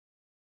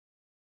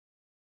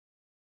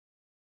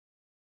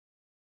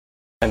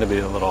Tend to be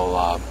a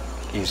little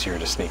easier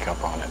to sneak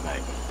up on at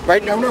night.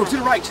 Right? No, to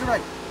the right,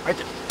 Right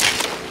there.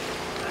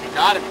 You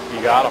got him.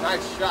 You got him.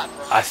 Nice shot,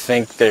 bro. I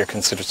think they're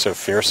considered so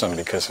fearsome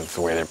because of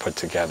the way they're put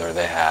together.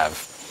 They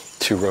have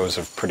 2 rows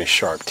of pretty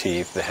sharp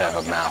teeth. They have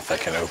a mouth that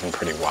can open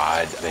pretty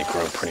wide. They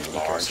grow pretty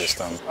large.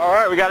 All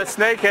right, we got a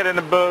snakehead in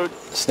the boat.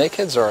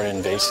 Snakeheads are an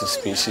invasive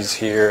species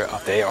here.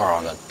 They are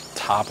on the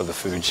top of the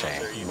food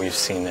chain. We've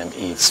seen them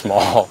eat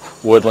small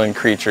woodland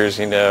creatures,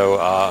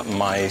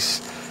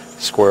 mice,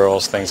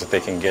 squirrels, things that they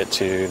can get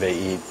to. They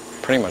eat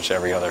pretty much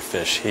every other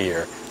fish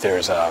here.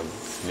 There's a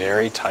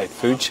very tight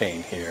food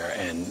chain here,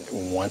 and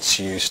once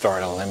you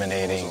start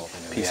eliminating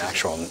the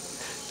actual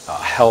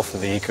health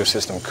of the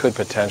ecosystem could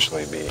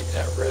potentially be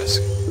at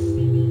risk.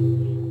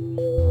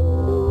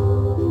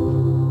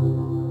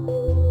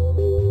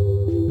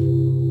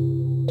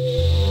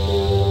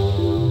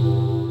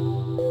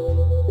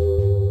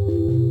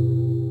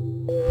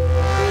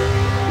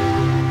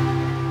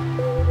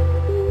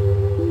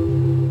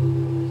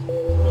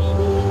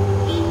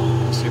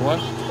 See one?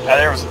 Yeah,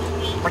 there was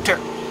right there.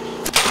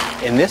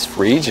 In this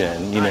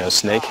region,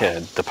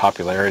 snakehead, the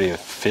popularity of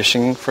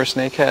fishing for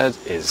snakehead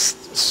is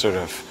sort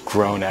of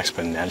grown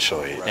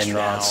exponentially.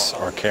 Restaurants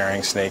are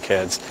carrying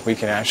snakeheads. We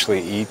can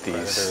actually eat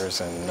these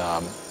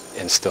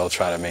and still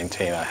try to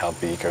maintain a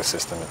healthy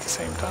ecosystem at the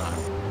same time.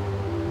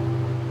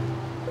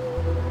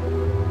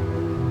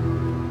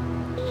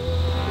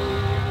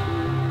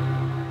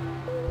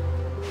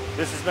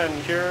 This has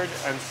been cured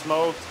and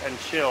smoked and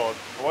chilled.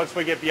 Once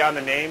we get beyond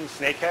the name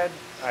snakehead,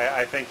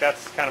 I think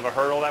that's kind of a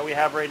hurdle that we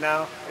have right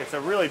now. It's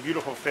a really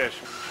beautiful fish.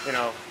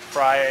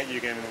 Fry it, you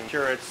can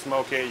cure it,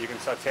 smoke it, you can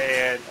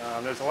saute it.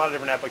 There's a lot of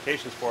different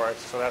applications for it,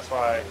 so that's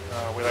why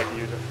we like to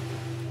use it.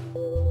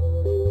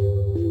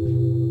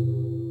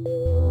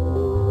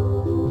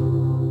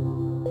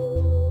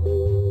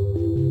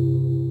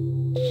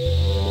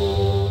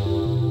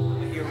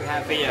 Here we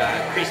have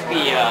a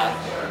crispy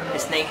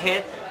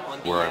snakehead.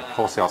 We're a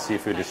wholesale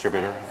seafood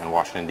distributor in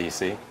Washington,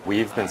 D.C.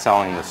 We've been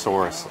selling the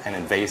source an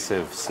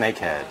invasive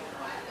snakehead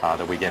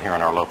that we get here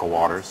in our local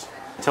waters.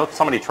 Until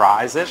somebody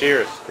tries it,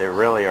 cheers, they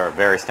really are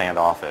very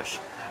standoffish.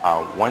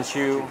 Once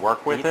you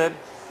work with it,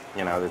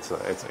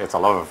 it's a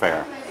love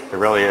affair. It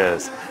really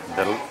is.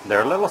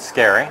 They're a little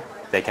scary.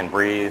 They can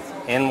breathe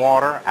in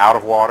water, out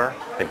of water.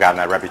 They've gotten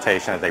that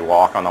reputation that they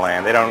walk on the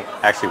land. They don't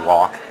actually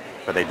walk,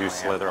 but they do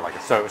slither like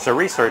a... So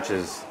research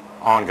is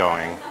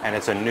ongoing, and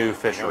it's a new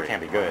fishery. It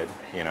can't be good.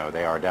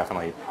 They are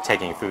definitely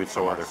taking food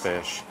from other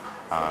fish.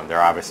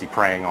 They're obviously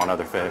preying on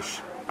other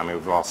fish. I mean,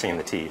 we've all seen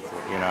the teeth.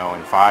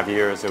 In 5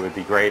 years, it would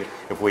be great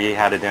if we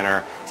had a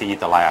dinner to eat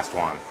the last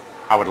one.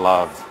 I would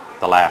love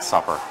the Last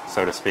Supper,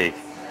 so to speak.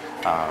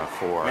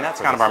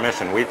 That's kind of our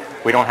mission. We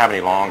don't have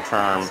any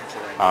long-term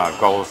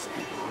goals.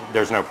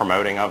 There's no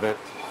promoting of it.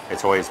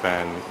 It's always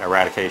been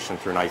eradication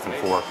through knife and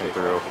fork and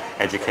through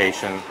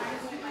education.